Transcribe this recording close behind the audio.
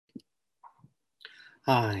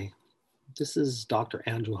Hi, this is Dr.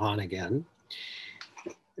 Andrew Hahn again,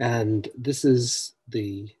 and this is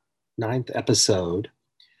the ninth episode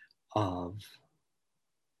of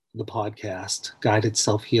the podcast Guided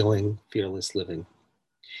Self Healing Fearless Living.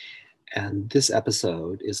 And this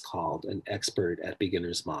episode is called An Expert at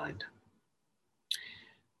Beginner's Mind.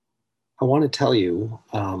 I want to tell you,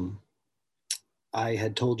 I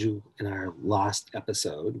had told you in our last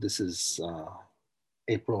episode, this is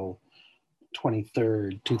April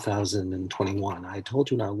 23rd, 2021. I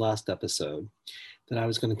told you in our last episode that I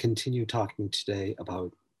was going to continue talking today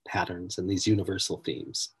about patterns and these universal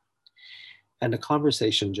themes. And a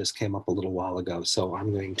conversation just came up a little while ago, so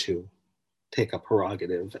I'm going to take a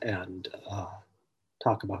prerogative and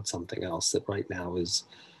talk about something else that right now is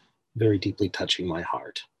very deeply touching my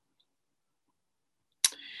heart.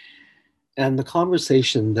 And the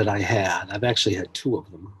conversation that I had, I've actually had two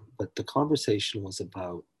of them, but the conversation was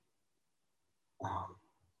about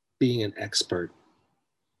being an expert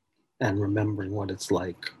and remembering what it's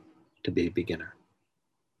like to be a beginner.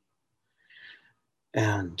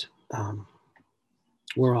 And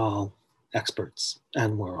we're all experts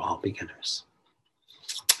and we're all beginners.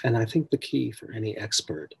 And I think the key for any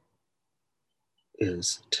expert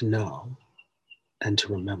is to know and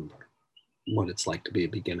to remember what it's like to be a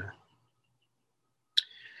beginner.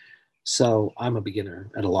 So I'm a beginner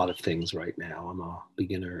at a lot of things right now. I'm a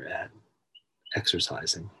beginner at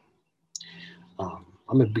exercising.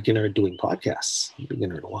 I'm a beginner at doing podcasts. I'm a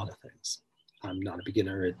beginner at a lot of things. I'm not a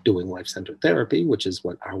beginner at doing life-centered therapy, which is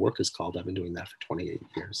what our work is called. I've been doing that for 28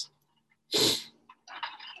 years.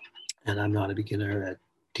 And I'm not a beginner at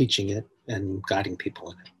teaching it and guiding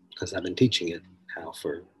people in it, because I've been teaching it now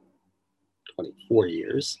for 24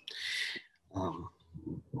 years.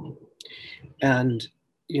 And,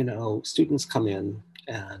 you know, students come in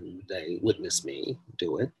and they witness me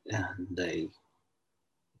do it and they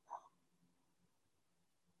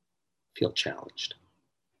feel challenged.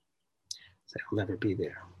 Say, I'll never be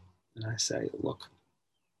there. And I say, look,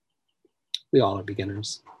 we all are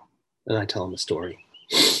beginners. And I tell them a story.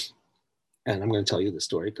 And I'm going to tell you the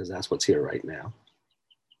story because that's what's here right now,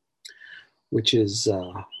 which is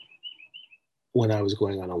when I was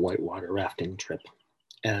going on a whitewater rafting trip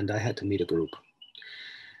and I had to meet a group.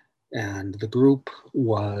 And the group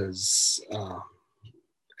was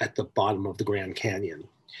at the bottom of the Grand Canyon.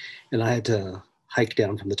 And I had to hike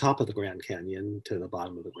down from the top of the Grand Canyon to the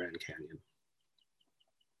bottom of the Grand Canyon.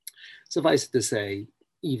 Suffice it to say,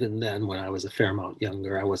 even then, when I was a fair amount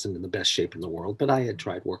younger, I wasn't in the best shape in the world, but I had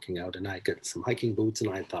tried working out and I got some hiking boots and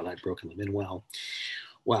I thought I'd broken them in well.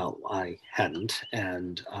 Well, I hadn't.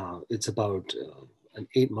 And it's about an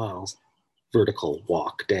 8 miles vertical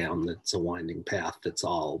walk down that's a winding path that's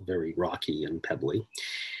all very rocky and pebbly.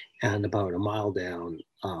 And about a mile down,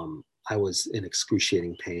 I was in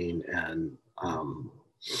excruciating pain and,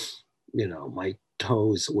 you know, my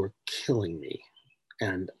toes were killing me.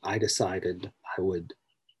 And I decided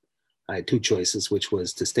I had two choices, which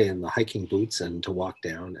was to stay in the hiking boots and to walk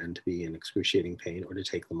down and to be in excruciating pain, or to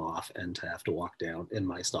take them off and to have to walk down in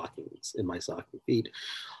my stockings, in my stocking feet,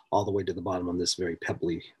 all the way to the bottom on this very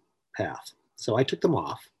pebbly path. So I took them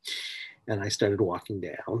off and I started walking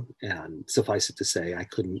down, and suffice it to say, I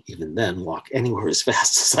couldn't even then walk anywhere as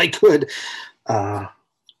fast as I could.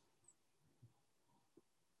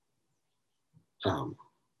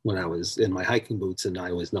 When I was in my hiking boots and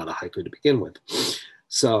I was not a hiker to begin with.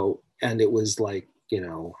 So, and it was like, you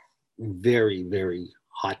know, very, very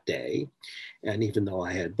hot day. And even though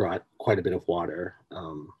I had brought quite a bit of water,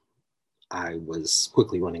 I was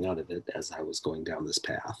quickly running out of it as I was going down this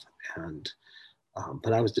path. And,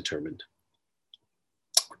 but I was determined.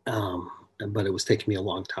 But it was taking me a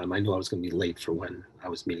long time. I knew I was going to be late for when I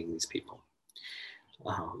was meeting these people.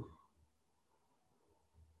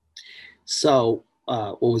 So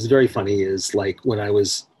what was very funny is, like, when I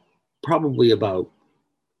was probably about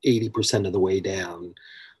 80% of the way down,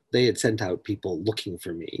 they had sent out people looking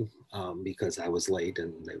for me because I was late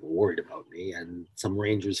and they were worried about me. And some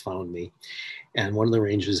rangers found me. And one of the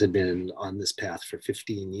rangers had been on this path for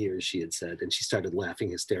 15 years, she had said, and she started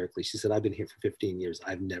laughing hysterically. She said, I've been here for 15 years.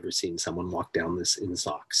 I've never seen someone walk down this in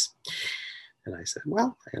socks. And I said,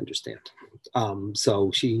 well, I understand.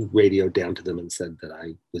 So she radioed down to them and said that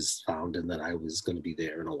I was found and that I was going to be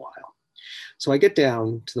there in a while. So I get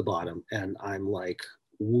down to the bottom and I'm like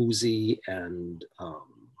woozy and,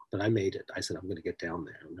 but I made it. I said, I'm going to get down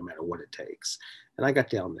there no matter what it takes. And I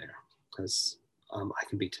got down there because I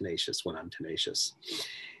can be tenacious when I'm tenacious.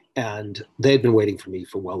 And they had been waiting for me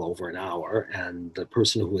for well over an hour. And the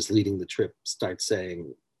person who was leading the trip starts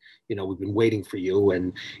saying, you know, we've been waiting for you.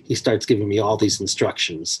 And he starts giving me all these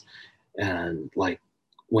instructions. And like,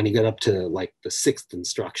 when he got up to like the sixth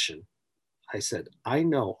instruction, I said, I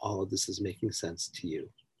know all of this is making sense to you,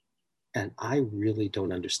 and I really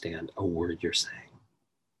don't understand a word you're saying.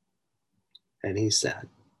 And he said,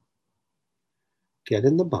 get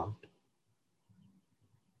in the boat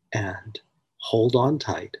and hold on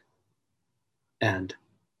tight and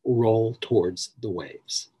roll towards the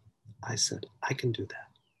waves. I said, I can do that.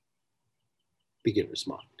 Beginner's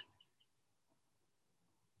mind.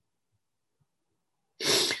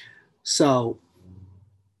 So,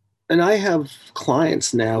 and I have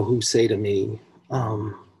clients now who say to me,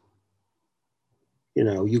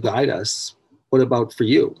 you guide us. What about for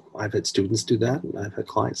you? I've had students do that, and I've had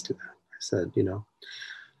clients do that. I said,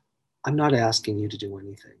 I'm not asking you to do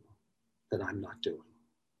anything that I'm not doing.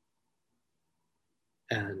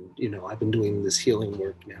 And, I've been doing this healing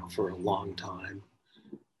work now for a long time.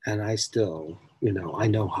 And I still, I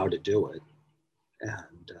know how to do it.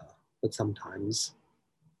 And, but sometimes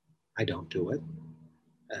I don't do it.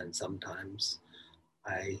 And sometimes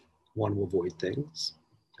I want to avoid things.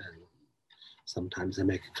 And sometimes I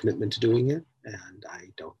make a commitment to doing it and I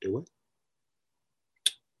don't do it.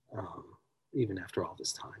 Even after all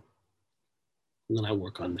this time. And then I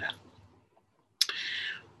work on that.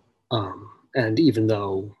 And even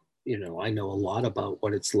though, I know a lot about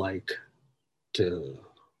what it's like to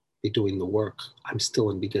be doing the work, I'm still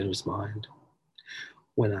in beginner's mind.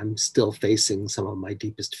 When I'm still facing some of my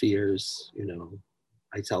deepest fears,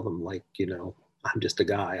 I tell them like, I'm just a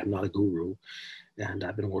guy, I'm not a guru. And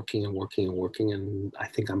I've been working and working and working, and I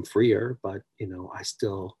think I'm freer, but, I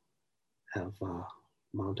still have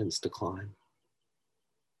mountains to climb.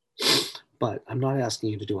 But I'm not asking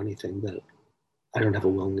you to do anything that I don't have a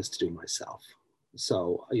willingness to do myself.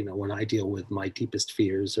 So, when I deal with my deepest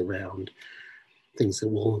fears around things that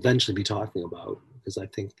we'll eventually be talking about, because I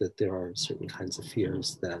think that there are certain kinds of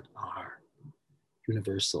fears that are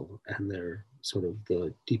universal, and they're sort of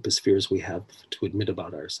the deepest fears we have to admit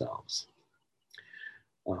about ourselves.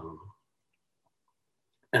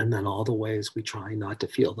 And then all the ways we try not to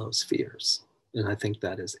feel those fears. And I think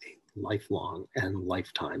that is a lifelong and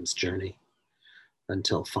lifetime's journey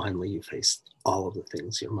until finally you face all of the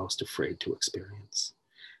things you're most afraid to experience,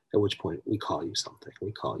 at which point we call you something.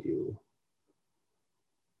 We call you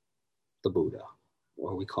the Buddha,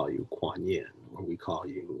 or we call you Kuan Yin, or we call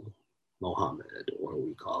you Mohammed, or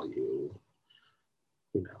we call you,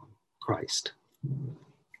 Christ.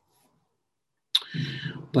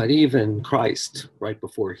 But even Christ, right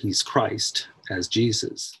before he's Christ as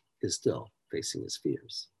Jesus, is still facing his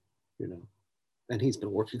fears, and he's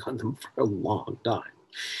been working on them for a long time.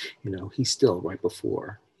 He's still, right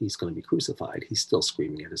before he's going to be crucified, he's still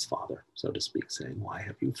screaming at his Father, so to speak, saying, why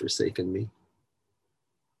have you forsaken me?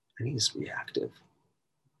 And he's reactive.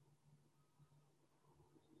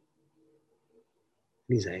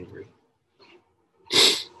 He's angry.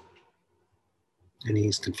 And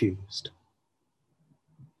he's confused.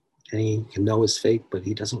 And he can know his fate, but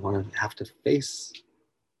he doesn't want to have to face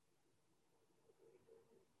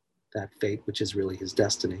that fate, which is really his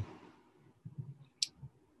destiny.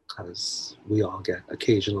 Because we all get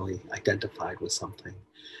occasionally identified with something,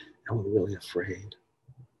 and we're really afraid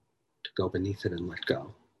to go beneath it and let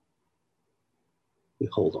go. We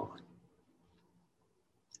hold on.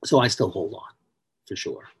 So I still hold on, for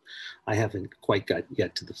sure. I haven't quite got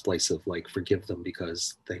yet to the place of like forgive them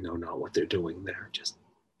because they know not what they're doing. They're just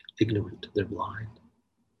ignorant. They're blind.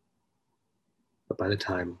 But by the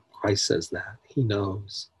time Christ says that, he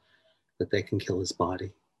knows that they can kill his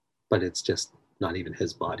body, but it's just not even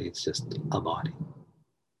his body. It's just a body.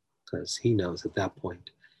 Because he knows at that point,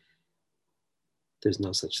 there's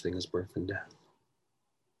no such thing as birth and death.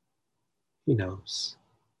 He knows,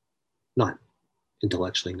 not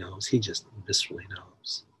intellectually knows, he just viscerally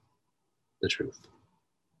knows the truth.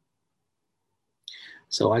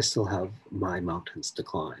 So I still have my mountains to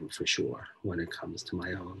climb, for sure, when it comes to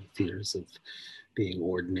my own fears of being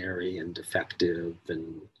ordinary and defective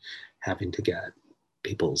and having to get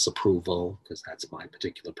people's approval, because that's my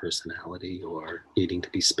particular personality, or needing to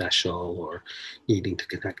be special, or needing to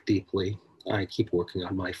connect deeply. I keep working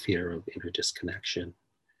on my fear of inner disconnection,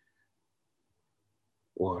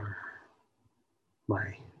 or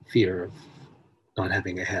my fear of not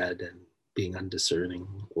having a head and being undiscerning,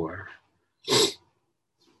 or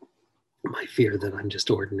my fear that I'm just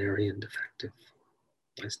ordinary and defective.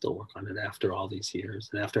 I still work on it after all these years,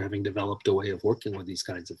 and after having developed a way of working with these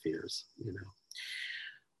kinds of fears,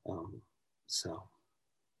 So,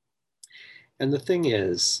 and the thing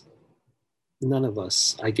is, none of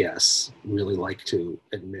us, I guess, really like to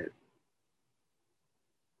admit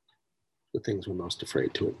the things we're most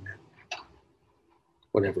afraid to admit,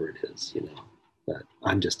 whatever it is, that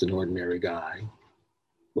I'm just an ordinary guy,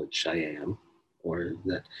 which I am, or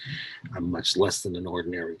that I'm much less than an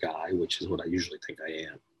ordinary guy, which is what I usually think I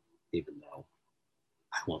am, even though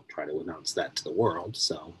I won't try to announce that to the world,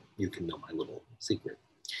 so you can know my little secret.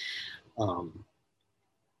 Um,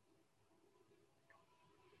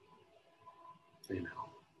 you know,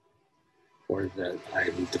 or that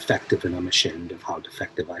I'm defective and I'm ashamed of how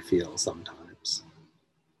defective I feel sometimes.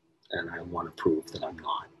 And I want to prove that I'm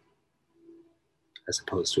not, as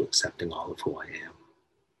opposed to accepting all of who I am.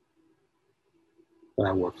 But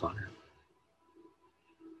I work on it.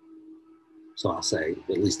 So I'll say,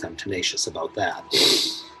 at least I'm tenacious about that.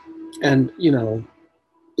 And, you know,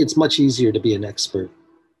 it's much easier to be an expert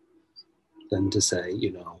than to say,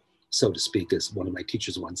 you know, so to speak, as one of my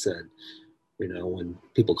teachers once said, you know, when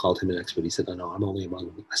people called him an expert, he said, "Oh, no, I'm only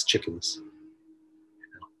among us chickens." You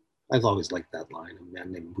know, I've always liked that line. A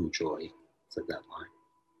man named Boo Joy said that line.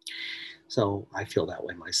 So I feel that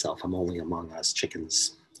way myself. I'm only among us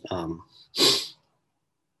chickens. Um,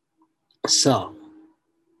 so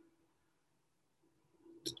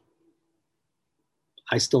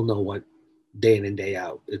I still know what day in and day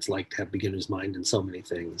out it's like to have beginner's mind in so many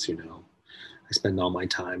things. You know, I spend all my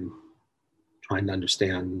time trying to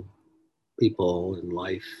understand people and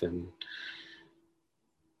life and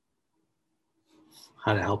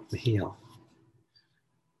how to help them heal.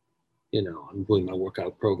 You know, I'm doing my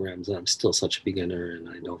workout programs and I'm still such a beginner and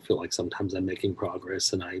I don't feel like sometimes I'm making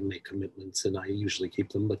progress and I make commitments and I usually keep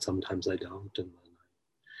them, but sometimes I don't. And then,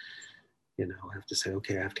 you know, I have to say,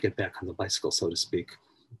 okay, I have to get back on the bicycle, so to speak,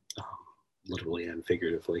 um, literally and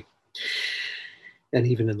figuratively. And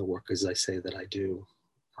even in the work, as I say that I do,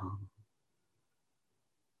 um,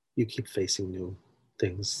 you keep facing new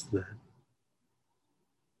things that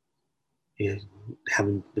you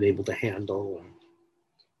haven't been able to handle or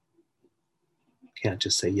can't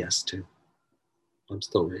just say yes to. I'm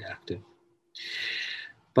still reactive.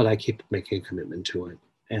 But I keep making a commitment to it.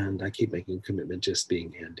 And I keep making a commitment just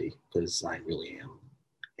being Andy because I really am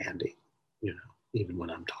Andy. You know, even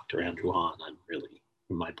when I'm Dr. Andrew Hahn, I'm really,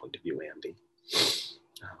 from my point of view, Andy.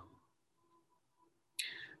 Um,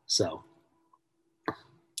 so,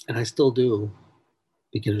 and I still do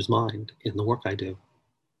beginner's mind in the work I do.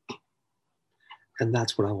 And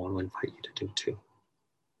that's what I want to invite you to do too.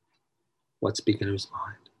 What's beginner's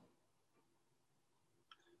mind?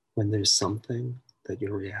 When there's something that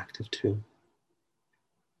you're reactive to,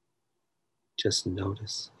 just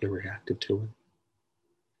notice you're reactive to it.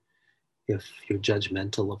 If you're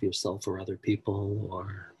judgmental of yourself or other people,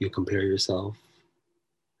 or you compare yourself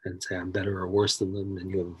and say I'm better or worse than them, and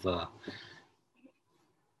you have,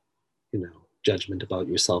 you know, judgment about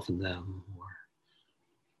yourself and them, or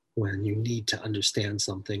when you need to understand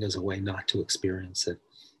something as a way not to experience it,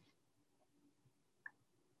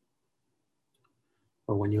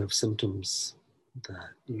 or when you have symptoms that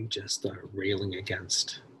you just are railing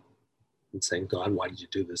against and saying, God, why did you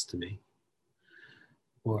do this to me?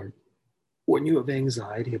 Or when you have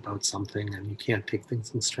anxiety about something and you can't take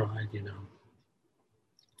things in stride, you know.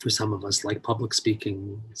 For some of us, like public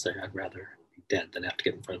speaking, say, I'd rather be dead than have to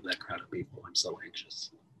get in front of that crowd of people. I'm so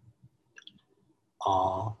anxious.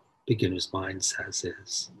 All beginner's mind says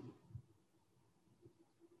is,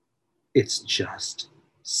 it's just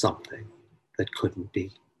something that couldn't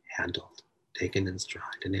be handled, taken in stride,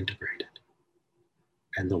 and integrated.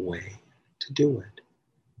 And the way to do it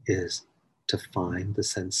is to find the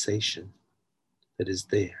sensation that is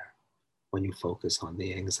there when you focus on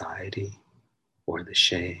the anxiety or the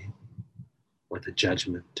shame or the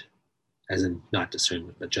judgment, as in not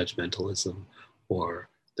discernment, but judgmentalism, or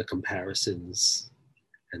the comparisons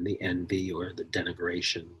and the envy or the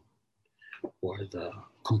denigration or the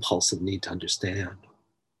compulsive need to understand.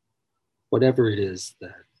 Whatever it is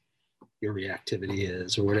that your reactivity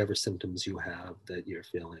is, or whatever symptoms you have that you're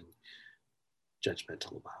feeling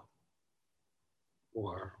judgmental about,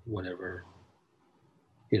 or whatever,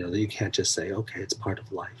 you know, that you can't just say, okay, it's part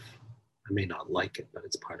of life. I may not like it, but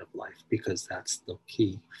it's part of life, because that's the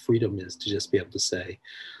key. Freedom is to just be able to say,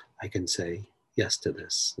 I can say yes to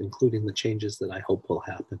this, including the changes that I hope will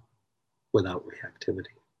happen without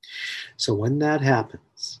reactivity. So when that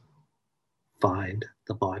happens, find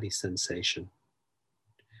the body sensation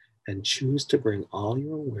and choose to bring all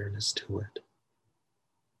your awareness to it.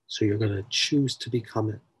 So you're going to choose to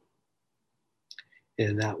become it.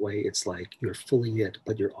 And that way, it's like you're fully it,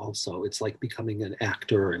 but you're also, it's like becoming an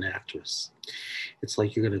actor or an actress. It's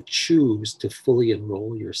like you're going to choose to fully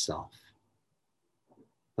enroll yourself,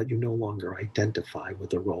 but you no longer identify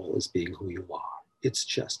with the role as being who you are. It's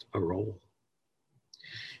just a role.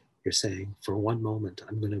 You're saying, for one moment,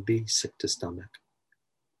 I'm going to be sick to stomach.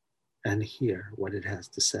 and hear what it has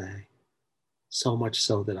to say. So much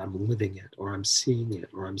so that I'm living it, or I'm seeing it,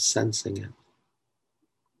 or I'm sensing it.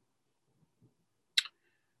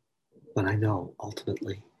 But I know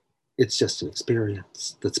ultimately it's just an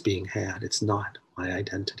experience that's being had. It's not my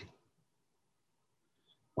identity.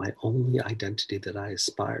 My only identity that I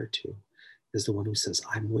aspire to is the one who says,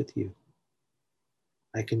 I'm with you.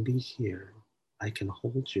 I can be here. I can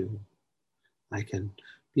hold you. I can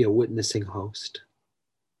be a witnessing host.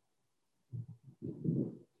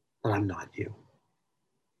 But I'm not you.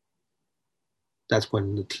 That's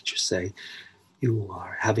when the teachers say, you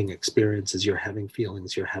are having experiences, you're having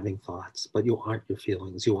feelings, you're having thoughts, but you aren't your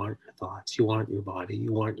feelings, you aren't your thoughts, you aren't your body,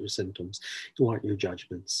 you aren't your symptoms, you aren't your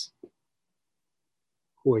judgments.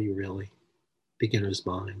 Who are you really? Beginner's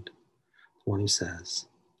mind, the one who says,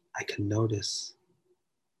 I can notice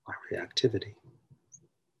my reactivity,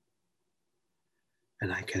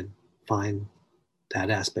 and I can find that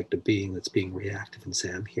aspect of being that's being reactive and say,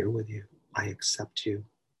 I'm here with you. I accept you.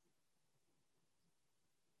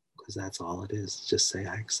 Because that's all it is. Just say,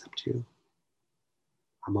 I accept you.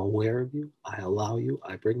 I'm aware of you. I allow you.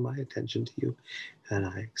 I bring my attention to you, and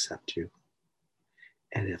I accept you.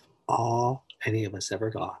 And if all any of us ever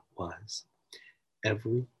got was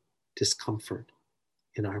every discomfort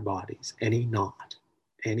in our bodies, any knot,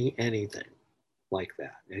 anything like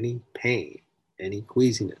that, any pain, any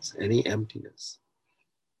queasiness, any emptiness,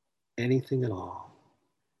 anything at all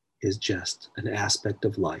is just an aspect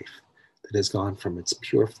of life that has gone from its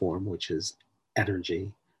pure form, which is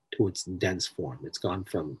energy, to its dense form. It's gone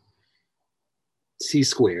from c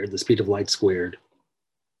squared, the speed of light squared,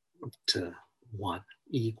 to 1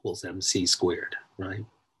 equals mc squared, right?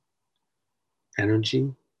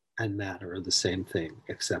 Energy and matter are the same thing,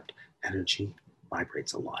 except energy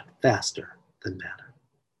vibrates a lot faster than matter.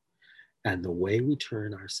 And the way we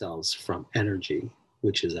turn ourselves from energy,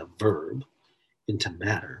 which is a verb, into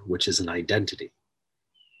matter, which is an identity,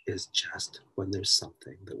 is just when there's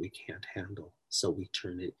something that we can't handle. So we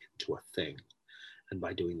turn it into a thing. And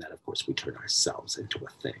by doing that, of course, we turn ourselves into a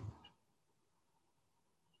thing.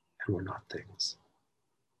 And we're not things.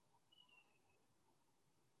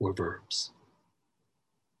 We're verbs.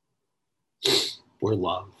 We're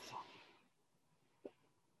love.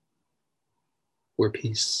 We're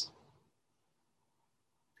peace.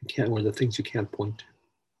 We're the things you can't point to.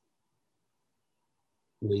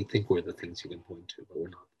 We think we're the things you can point to, but we're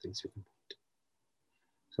not the things you can point to.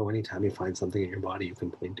 So anytime you find something in your body you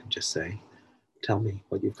can point to, just say, tell me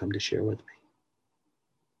what you've come to share with me.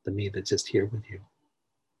 The me that's just here with you.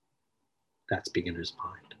 That's beginner's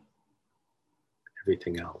mind.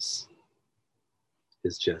 Everything else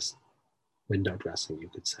is just window dressing, you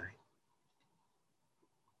could say.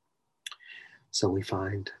 So we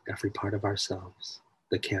find every part of ourselves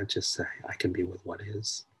that can't just say, I can be with what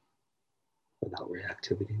is, without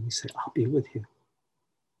reactivity. And we say, I'll be with you.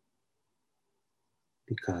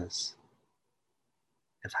 Because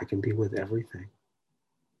if I can be with everything,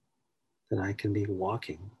 then I can be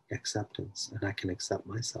walking acceptance, and I can accept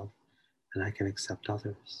myself, and I can accept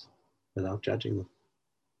others without judging them.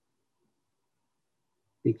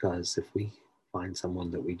 Because if we find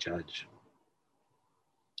someone that we judge,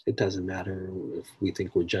 it doesn't matter if we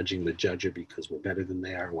think we're judging the judger because we're better than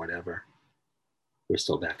they are or whatever. We're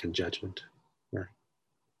still back in judgment, right?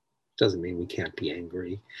 Doesn't mean we can't be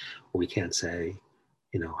angry, or we can't say,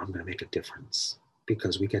 I'm going to make a difference,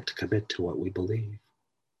 because we get to commit to what we believe.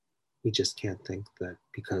 We just can't think that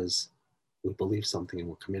because we believe something and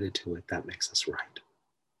we're committed to it, that makes us right.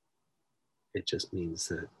 It just means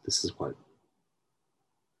that this is what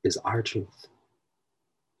is our truth.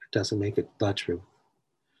 It doesn't make it the truth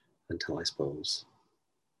until, I suppose,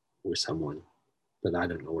 we're someone that I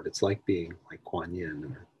don't know what it's like being like Kuan Yin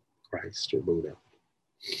or Christ or Buddha.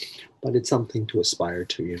 But it's something to aspire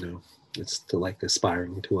to, It's to like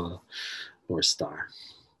aspiring to a North Star.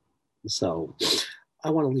 So I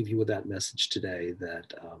want to leave you with that message today,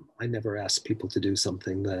 that I never ask people to do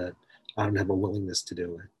something that I don't have a willingness to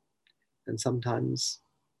do it. And sometimes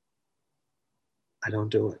I don't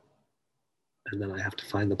do it. And then I have to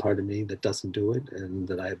find the part of me that doesn't do it and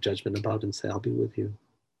that I have judgment about and say, I'll be with you.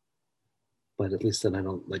 But at least then I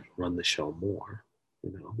don't let you run the show more.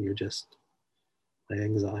 You're just my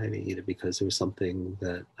anxiety, either because there was something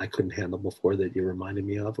that I couldn't handle before that you reminded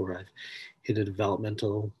me of, or I've hit a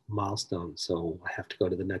developmental milestone, so I have to go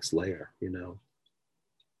to the next layer.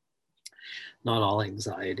 Not all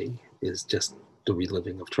anxiety is just the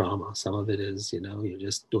reliving of trauma. Some of it is, you're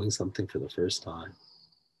just doing something for the first time.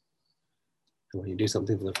 And when you do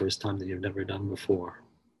something for the first time that you've never done before,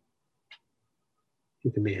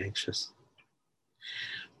 you can be anxious.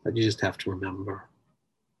 But you just have to remember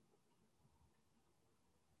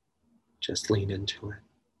Just lean into it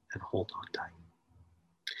and hold on tight.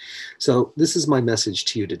 So this is my message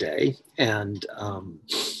to you today. And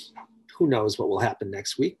who knows what will happen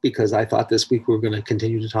next week, because I thought this week we were going to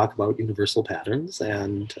continue to talk about universal patterns,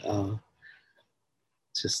 and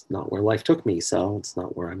it's just not where life took me. So it's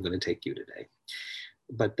not where I'm going to take you today.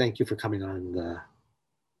 But thank you for coming on the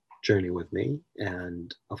journey with me.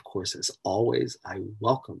 And of course, as always, I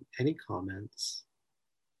welcome any comments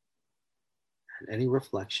and any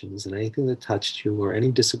reflections and anything that touched you or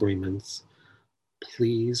any disagreements.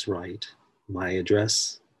 Please write. My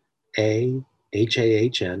address, Ahn,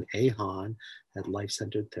 Ahn at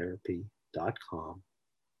lifecenteredtherapy.com.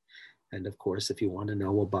 And of course, if you want to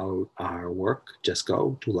know about our work, just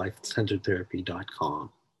go to lifecenteredtherapy.com.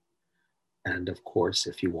 And of course,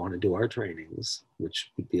 if you want to do our trainings,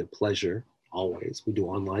 which would be a pleasure always, we do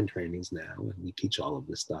online trainings now and we teach all of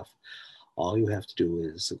this stuff. All you have to do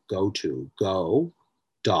is go to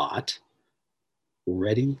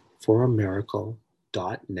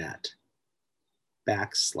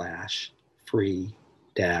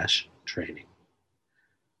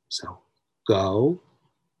So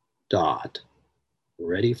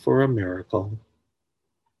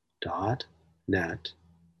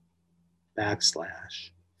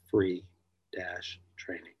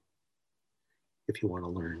if you want to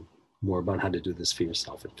learn more about how to do this for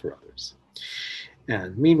yourself and for others.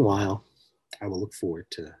 And meanwhile, I will look forward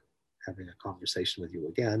to having a conversation with you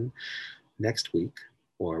again next week,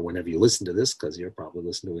 or whenever you listen to this, because you're probably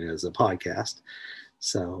listening to it as a podcast.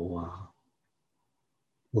 So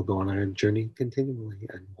we'll go on our journey continually,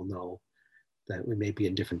 and we'll know that we may be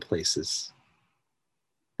in different places,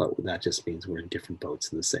 but that just means we're in different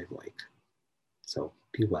boats in the same lake. So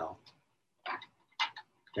be well,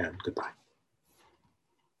 and goodbye.